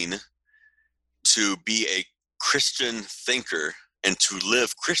mean to be a Christian thinker and to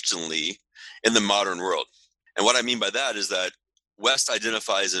live Christianly in the modern world. And what I mean by that is that West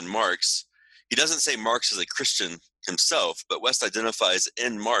identifies in Marx, he doesn't say Marx is a Christian himself, but West identifies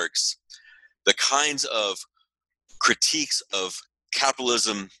in Marx the kinds of critiques of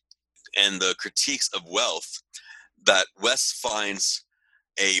capitalism and the critiques of wealth that West finds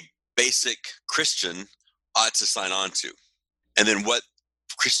a basic Christian ought to sign on to. And then what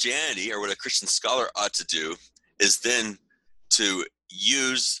Christianity, or what a Christian scholar ought to do, is then to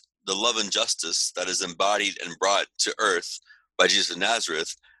use the love and justice that is embodied and brought to earth by Jesus of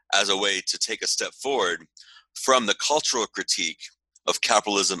Nazareth as a way to take a step forward from the cultural critique of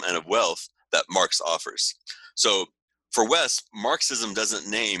capitalism and of wealth that Marx offers. So for West, Marxism doesn't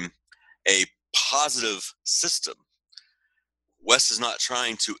name a positive system. West is not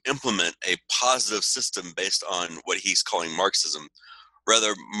trying to implement a positive system based on what he's calling Marxism.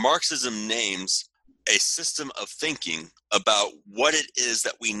 Rather, Marxism names a system of thinking about what it is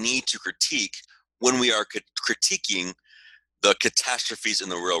that we need to critique when we are critiquing the catastrophes in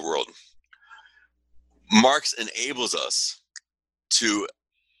the real world. Marx enables us to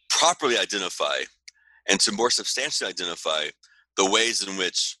properly identify and to more substantially identify the ways in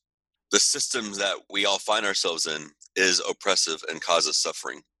which the systems that we all find ourselves in is oppressive and causes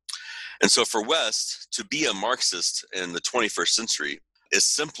suffering. And so for West, to be a Marxist in the 21st century is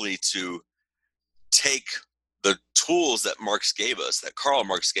simply to take the tools that Marx gave us, that Karl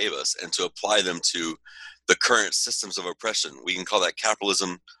Marx gave us, and to apply them to the current systems of oppression. We can call that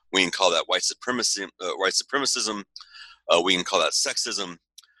capitalism. We can call that white supremacism. We can call that sexism.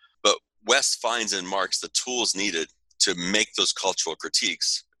 But West finds in Marx the tools needed to make those cultural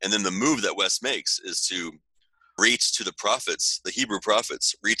critiques. And then the move that West makes is to reach to the prophets, the Hebrew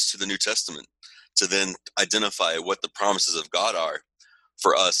prophets, reach to the New Testament, to then identify what the promises of God are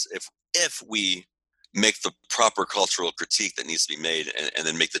for us if we make the proper cultural critique that needs to be made, and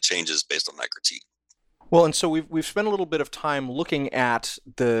then make the changes based on that critique. Well, and so we've spent a little bit of time looking at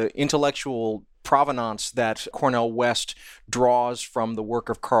the intellectual provenance that Cornel West draws from the work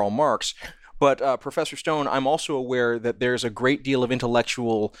of Karl Marx. But Professor Stone, I'm also aware that there's a great deal of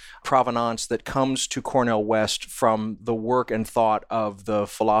intellectual provenance that comes to Cornel West from the work and thought of the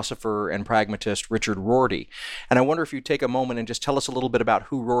philosopher and pragmatist Richard Rorty. And I wonder if you'd take a moment and just tell us a little bit about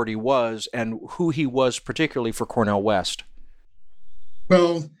who Rorty was and who he was particularly for Cornel West.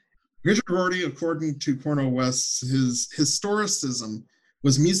 Well, Richard Rorty, according to Cornel West, his historicism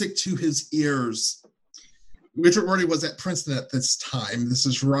was music to his ears. Richard Rorty was at Princeton at this time. This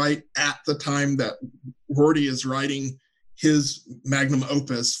is right at the time that Rorty is writing his magnum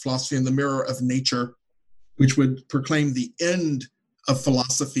opus, Philosophy and the Mirror of Nature, which would proclaim the end of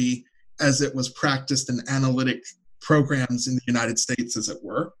philosophy as it was practiced in analytic programs in the United States, as it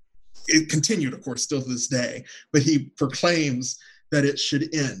were. It continued, of course, still to this day, but he proclaims that it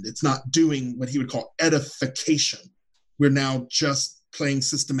should end. It's not doing what he would call edification. We're now just playing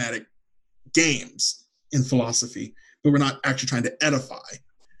systematic games in philosophy, but we're not actually trying to edify.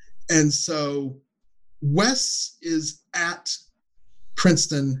 And so West is at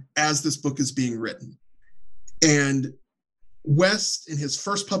Princeton as this book is being written. And West, in his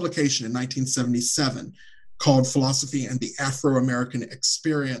first publication in 1977, called Philosophy and the Afro-American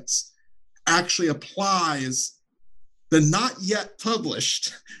Experience, actually applies the not yet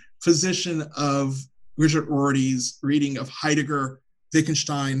published position of Richard Rorty's reading of Heidegger,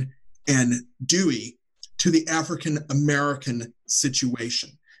 Wittgenstein, and Dewey to the African-American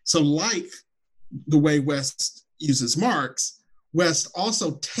situation. So like the way West uses Marx, West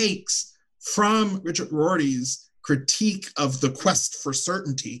also takes from Richard Rorty's critique of the quest for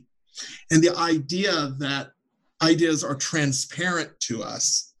certainty and the idea that ideas are transparent to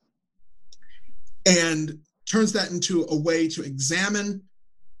us, and turns that into a way to examine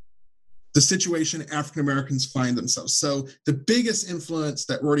the situation African Americans find themselves. So the biggest influence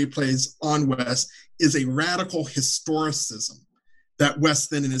that Rorty plays on West is a radical historicism that West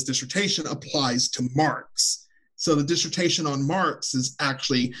then in his dissertation applies to Marx. So the dissertation on Marx is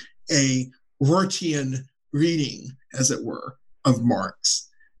actually a Rortyian reading, as it were, of Marx.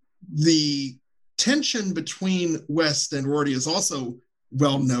 The tension between West and Rorty is also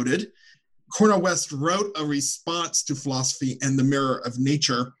well noted. Cornel West wrote a response to Philosophy and the Mirror of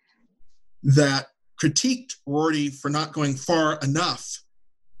Nature that critiqued Rorty for not going far enough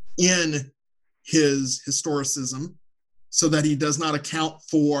in his historicism so that he does not account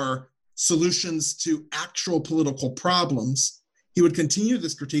for solutions to actual political problems. He would continue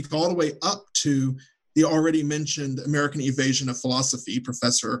this critique all the way up to the already mentioned American Evasion of Philosophy.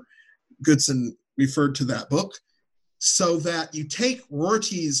 Professor Goodson referred to that book, so that you take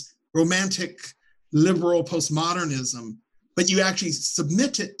Rorty's romantic liberal postmodernism, but you actually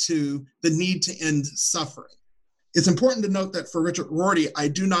submit it to the need to end suffering. It's important to note that for Richard Rorty, I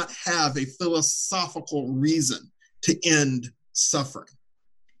do not have a philosophical reason to end suffering.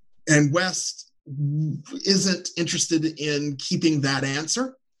 And West isn't interested in keeping that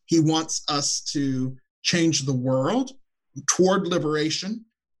answer. He wants us to change the world toward liberation.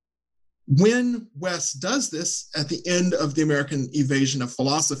 When West does this, at the end of the American Evasion of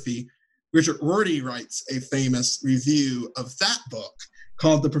Philosophy, Richard Rorty writes a famous review of that book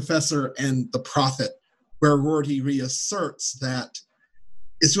called The Professor and the Prophet, where Rorty reasserts that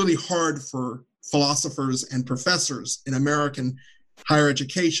it's really hard for philosophers and professors in American higher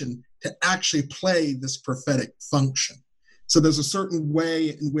education to actually play this prophetic function. So there's a certain way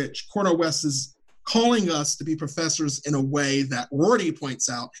in which Cornel West is calling us to be professors in a way that Rorty points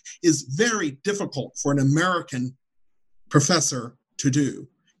out is very difficult for an American professor to do.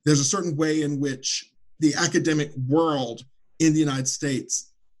 There's a certain way in which the academic world in the United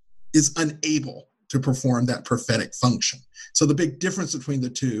States is unable to perform that prophetic function. So the big difference between the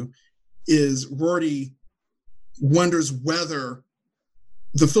two is Rorty wonders whether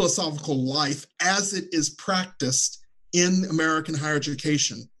the philosophical life as it is practiced in American higher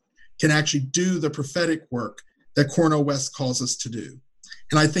education can actually do the prophetic work that Cornel West calls us to do.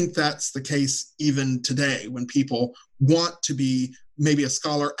 And I think that's the case even today when people want to be maybe a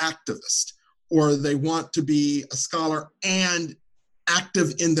scholar activist, or they want to be a scholar and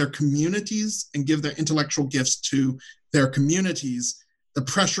active in their communities and give their intellectual gifts to their communities. The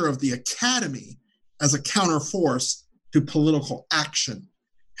pressure of the academy as a counterforce to political action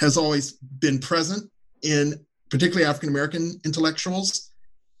has always been present in particularly African-American intellectuals.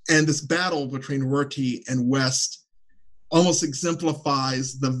 And this battle between Rorty and West almost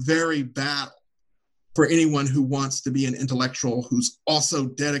exemplifies the very battle for anyone who wants to be an intellectual who's also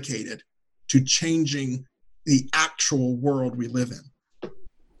dedicated to changing the actual world we live in.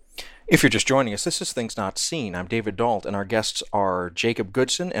 If you're just joining us, this is Things Not Seen. I'm David Dault, and our guests are Jacob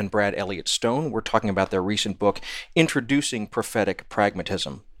Goodson and Brad Elliott Stone. We're talking about their recent book, Introducing Prophetic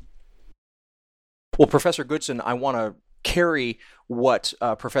Pragmatism. Well, Professor Goodson, I want to carry what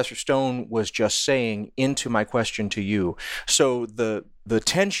Professor Stone was just saying into my question to you. So the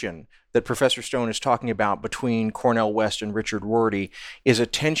tension that Professor Stone is talking about between Cornel West and Richard Rorty is a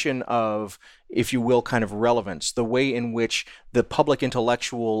tension of, if you will, kind of relevance, the way in which the public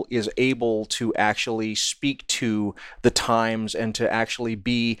intellectual is able to actually speak to the times and to actually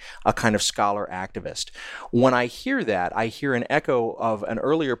be a kind of scholar activist. When I hear that, I hear an echo of an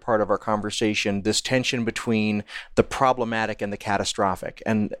earlier part of our conversation, this tension between the problematic and the catastrophic.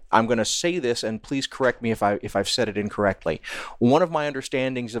 And I'm going to say this, and please correct me if I've said it incorrectly. One of my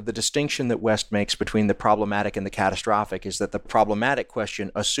understandings of the distinction that West makes between the problematic and the catastrophic is that the problematic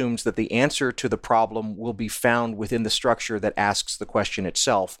question assumes that the answer to the problem will be found within the structure that asks the question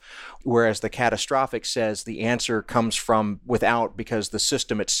itself, whereas the catastrophic says the answer comes from without because the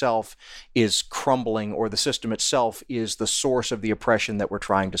system itself is crumbling, or the system itself is the source of the oppression that we're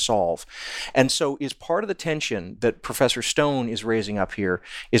trying to solve. And so is part of the tension that Professor Stone is raising up here,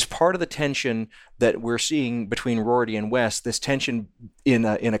 is part of the tension that we're seeing between Rorty and West, this tension in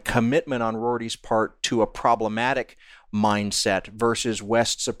a commitment on Rorty's part to a problematic mindset versus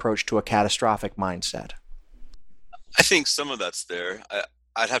West's approach to a catastrophic mindset? I think some of that's there.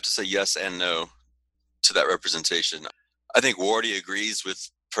 I'd have to say yes and no to that representation. I think Rorty agrees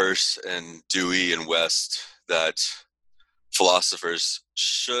with Peirce and Dewey and West that philosophers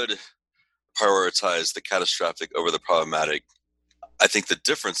should prioritize the catastrophic over the problematic. I think the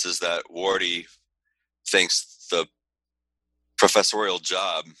difference is that Rorty thinks the professorial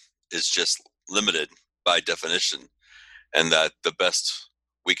job is just limited by definition, and that the best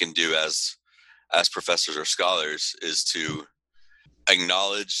we can do as professors or scholars is to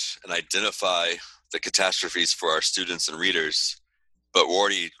acknowledge and identify the catastrophes for our students and readers. But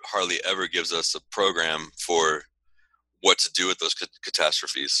Rorty hardly ever gives us a program for what to do with those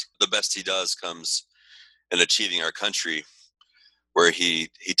catastrophes. The best he does comes in Achieving Our Country, where he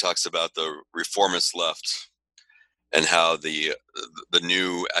talks about the reformist left and how the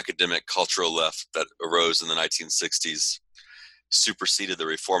new academic cultural left that arose in the 1960s superseded the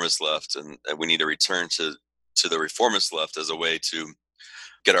reformist left, and we need to return to the reformist left as a way to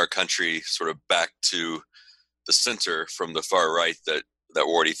get our country sort of back to the center from the far right that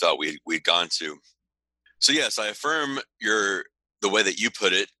Rorty thought we'd gone to. So yes, I affirm the way that you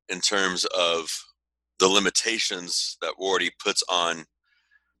put it in terms of the limitations that Rorty puts on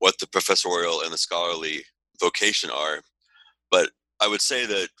what the professorial and the scholarly vocation are. But I would say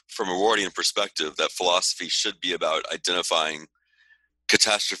that from a Rortyan perspective, that philosophy should be about identifying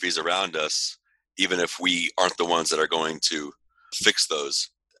catastrophes around us, even if we aren't the ones that are going to fix those.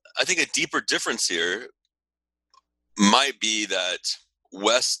 I think a deeper difference here might be that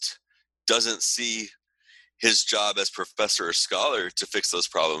West doesn't see his job as professor or scholar to fix those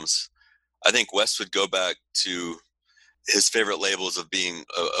problems. I think West would go back to his favorite labels of being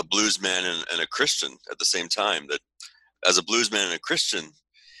a bluesman and a Christian at the same time, that as a bluesman and a Christian,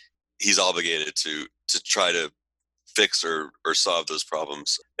 he's obligated to try to fix or solve those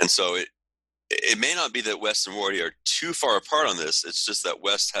problems. And so it may not be that West and Rorty are too far apart on this. It's just that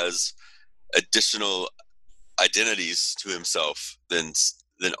West has additional identities to himself than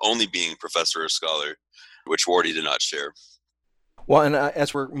only being professor or scholar, which Rorty did not share. Well, and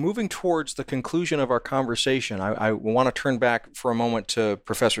as we're moving towards the conclusion of our conversation, I want to turn back for a moment to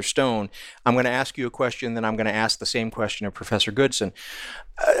Professor Stone. I'm going to ask you a question, then I'm going to ask the same question of Professor Goodson.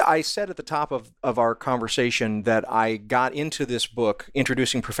 I said at the top of our conversation that I got into this book,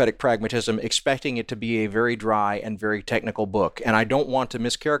 Introducing Prophetic Pragmatism, expecting it to be a very dry and very technical book, and I don't want to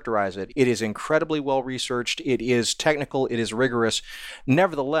mischaracterize it. It is incredibly well-researched, it is technical, it is rigorous.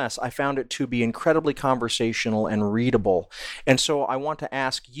 Nevertheless, I found it to be incredibly conversational and readable. And so I want to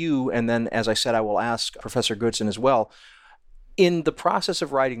ask you, and then, as I said, I will ask Professor Goodson as well, in the process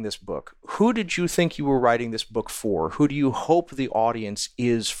of writing this book, who did you think you were writing this book for? Who do you hope the audience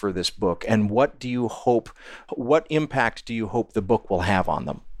is for this book? And what impact do you hope the book will have on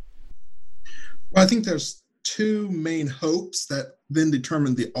them? Well, I think there's two main hopes that then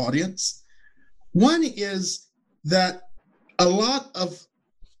determine the audience. One is that a lot of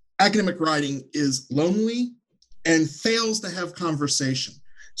academic writing is lonely and fails to have conversation.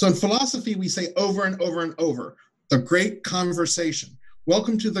 So in philosophy, we say over and over and over, the great conversation.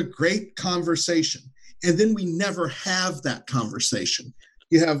 Welcome to the great conversation. And then we never have that conversation.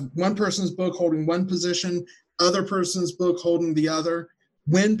 You have one person's book holding one position, other person's book holding the other.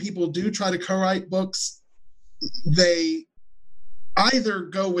 When people do try to co-write books, they either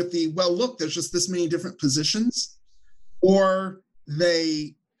go with the, well, look, there's just this many different positions, or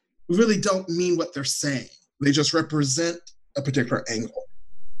they really don't mean what they're saying. They just represent a particular angle.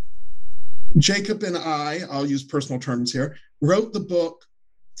 Jacob and I'll use personal terms here, wrote the book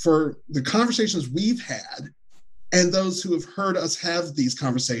for the conversations we've had and those who have heard us have these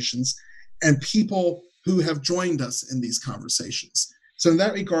conversations and people who have joined us in these conversations. So in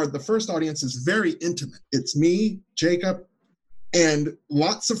that regard, the first audience is very intimate. It's me, Jacob, and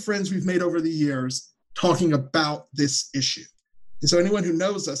lots of friends we've made over the years talking about this issue. And so anyone who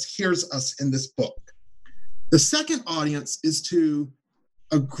knows us hears us in this book. The second audience is to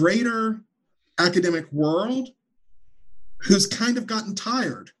a greater academic world who's kind of gotten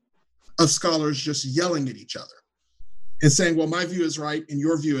tired of scholars just yelling at each other and saying, well, my view is right and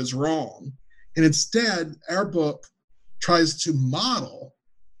your view is wrong. And instead, our book tries to model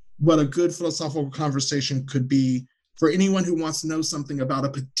what a good philosophical conversation could be for anyone who wants to know something about a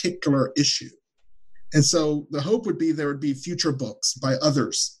particular issue. And so the hope would be there would be future books by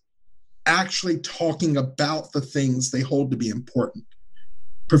others actually talking about the things they hold to be important.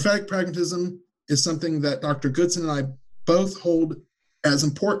 Prophetic pragmatism is something that Dr. Goodson and I both hold as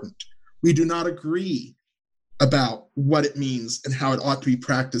important. We do not agree about what it means and how it ought to be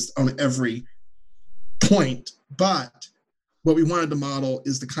practiced on every point, but what we wanted to model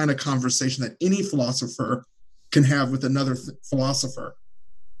is the kind of conversation that any philosopher can have with another philosopher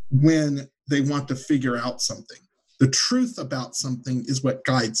when they want to figure out something. The truth about something is what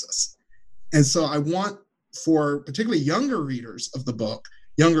guides us. And so I want for particularly younger readers of the book,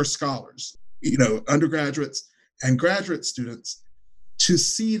 younger scholars, undergraduates and graduate students, to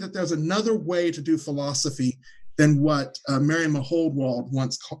see that there's another way to do philosophy than what Marion Maholdwald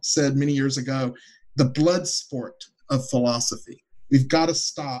once said many years ago, the blood sport of philosophy. We've got to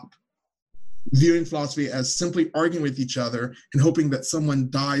stop viewing philosophy as simply arguing with each other and hoping that someone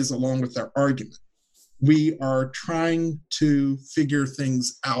dies along with their argument. We are trying to figure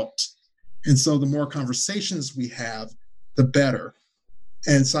things out. And so the more conversations we have, the better.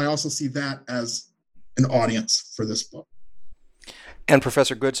 And so I also see that as an audience for this book. And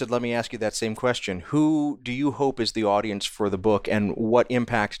Professor Goodson, let me ask you that same question. Who do you hope is the audience for the book, and what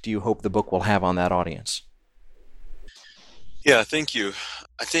impact do you hope the book will have on that audience? Yeah, thank you.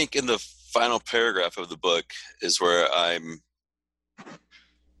 I think in the final paragraph of the book is where I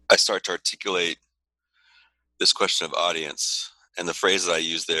start to articulate this question of audience. And the phrase that I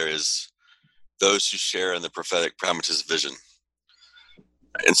use there is those who share in the prophetic pragmatist vision.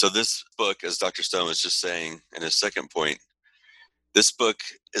 And so this book, as Dr. Stone was just saying in his second point, this book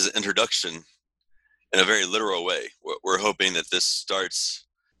is an introduction in a very literal way. We're hoping that this starts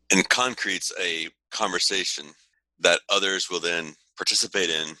and concretes a conversation that others will then participate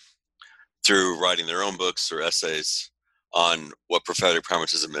in through writing their own books or essays on what prophetic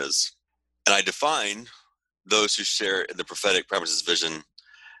pragmatism is. And I define those who share in the prophetic pragmatist vision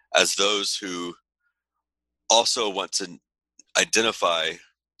as those who also want to identify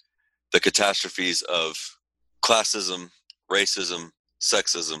the catastrophes of classism, racism,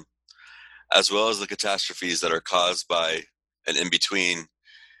 sexism, as well as the catastrophes that are caused by and in between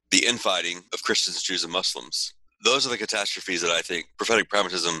the infighting of Christians, Jews, and Muslims. Those are the catastrophes that I think prophetic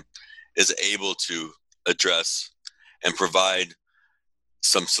pragmatism is able to address and provide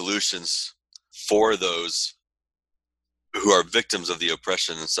some solutions for those who are victims of the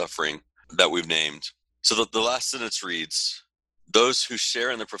oppression and suffering that we've named. So the last sentence reads, those who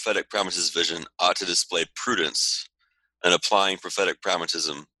share in the prophetic pragmatist vision ought to display prudence in applying prophetic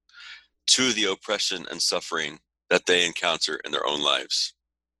pragmatism to the oppression and suffering that they encounter in their own lives.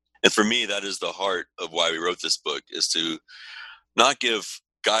 And for me, that is the heart of why we wrote this book, is to not give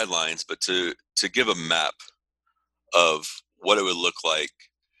guidelines, but to give a map of what it would look like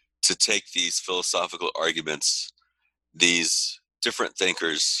to take these philosophical arguments, these different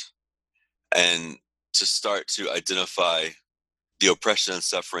thinkers, and to start to identify the oppression and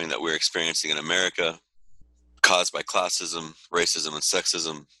suffering that we're experiencing in America, caused by classism, racism, and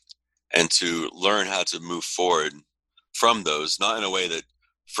sexism, and to learn how to move forward from those, not in a way that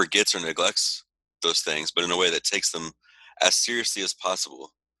forgets or neglects those things, but in a way that takes them as seriously as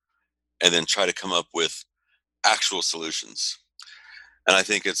possible, and then try to come up with actual solutions. And I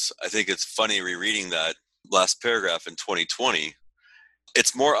think it's funny rereading that last paragraph in 2020.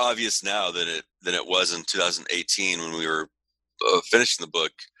 It's more obvious now than it was in 2018 when we were finishing the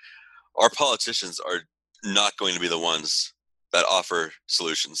book. Our politicians are not going to be the ones that offer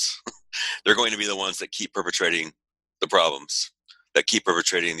solutions. They're going to be the ones that keep perpetrating the problems, that keep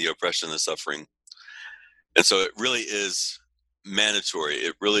perpetrating the oppression and the suffering. And so it really is mandatory.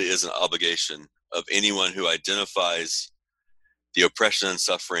 It really is an obligation of anyone who identifies the oppression and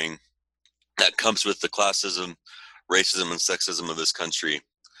suffering that comes with the classism, racism, and sexism of this country,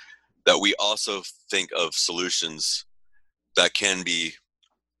 that we also think of solutions that can be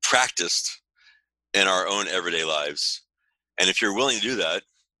practiced in our own everyday lives. And if you're willing to do that,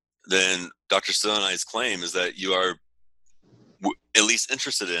 then Dr. Stone and I's claim is that you are at least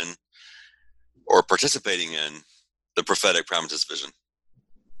interested in or participating in the prophetic pragmatist vision.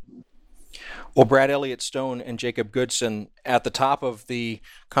 Well, Brad Elliott Stone and Jacob Goodson, at the top of the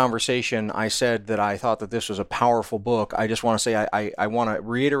conversation, I said that I thought that this was a powerful book. I just want to say, I want to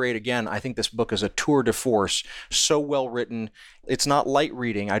reiterate again, I think this book is a tour de force, so well written. It's not light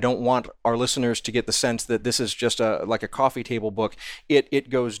reading. I don't want our listeners to get the sense that this is just like a coffee table book. It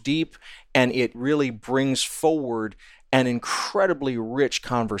goes deep, and it really brings forward an incredibly rich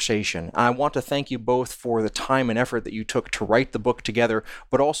conversation. I want to thank you both for the time and effort that you took to write the book together,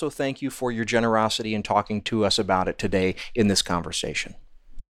 but also thank you for your generosity in talking to us about it today in this conversation.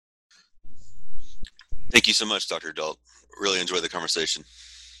 Thank you so much, Dr. Dalt. Really enjoyed the conversation.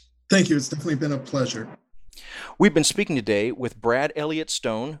 Thank you. It's definitely been a pleasure. We've been speaking today with Brad Elliott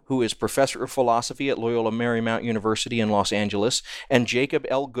Stone, who is professor of philosophy at Loyola Marymount University in Los Angeles, and Jacob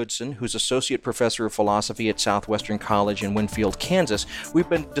L. Goodson, who's associate professor of philosophy at Southwestern College in Winfield, Kansas. We've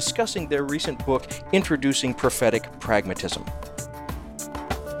been discussing their recent book, Introducing Prophetic Pragmatism.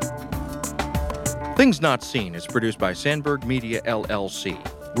 Things Not Seen is produced by Sandberg Media, LLC.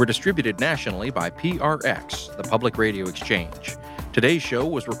 We're distributed nationally by PRX, the Public Radio Exchange. Today's show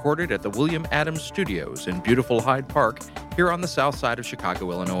was recorded at the William Adams Studios in beautiful Hyde Park here on the south side of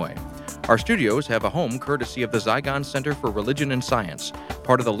Chicago, Illinois. Our studios have a home courtesy of the Zygon Center for Religion and Science,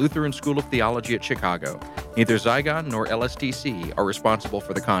 part of the Lutheran School of Theology at Chicago. Neither Zygon nor LSTC are responsible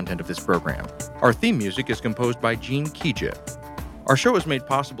for the content of this program. Our theme music is composed by Gene Kija. Our show is made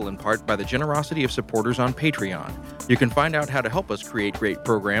possible in part by the generosity of supporters on Patreon. You can find out how to help us create great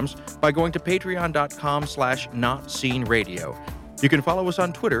programs by going to patreon.com/notseenradio. You can follow us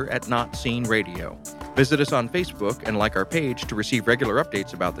on Twitter at Not Seen Radio. Visit us on Facebook and like our page to receive regular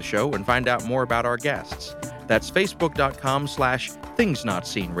updates about the show and find out more about our guests. That's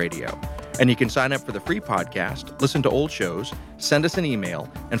facebook.com/thingsnotseenradio. And you can sign up for the free podcast, listen to old shows, send us an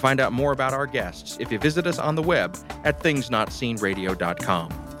email, and find out more about our guests if you visit us on the web at thingsnotseenradio.com.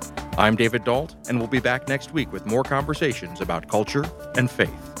 I'm David Dalt, and we'll be back next week with more conversations about culture and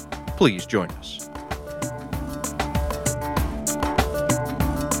faith. Please join us.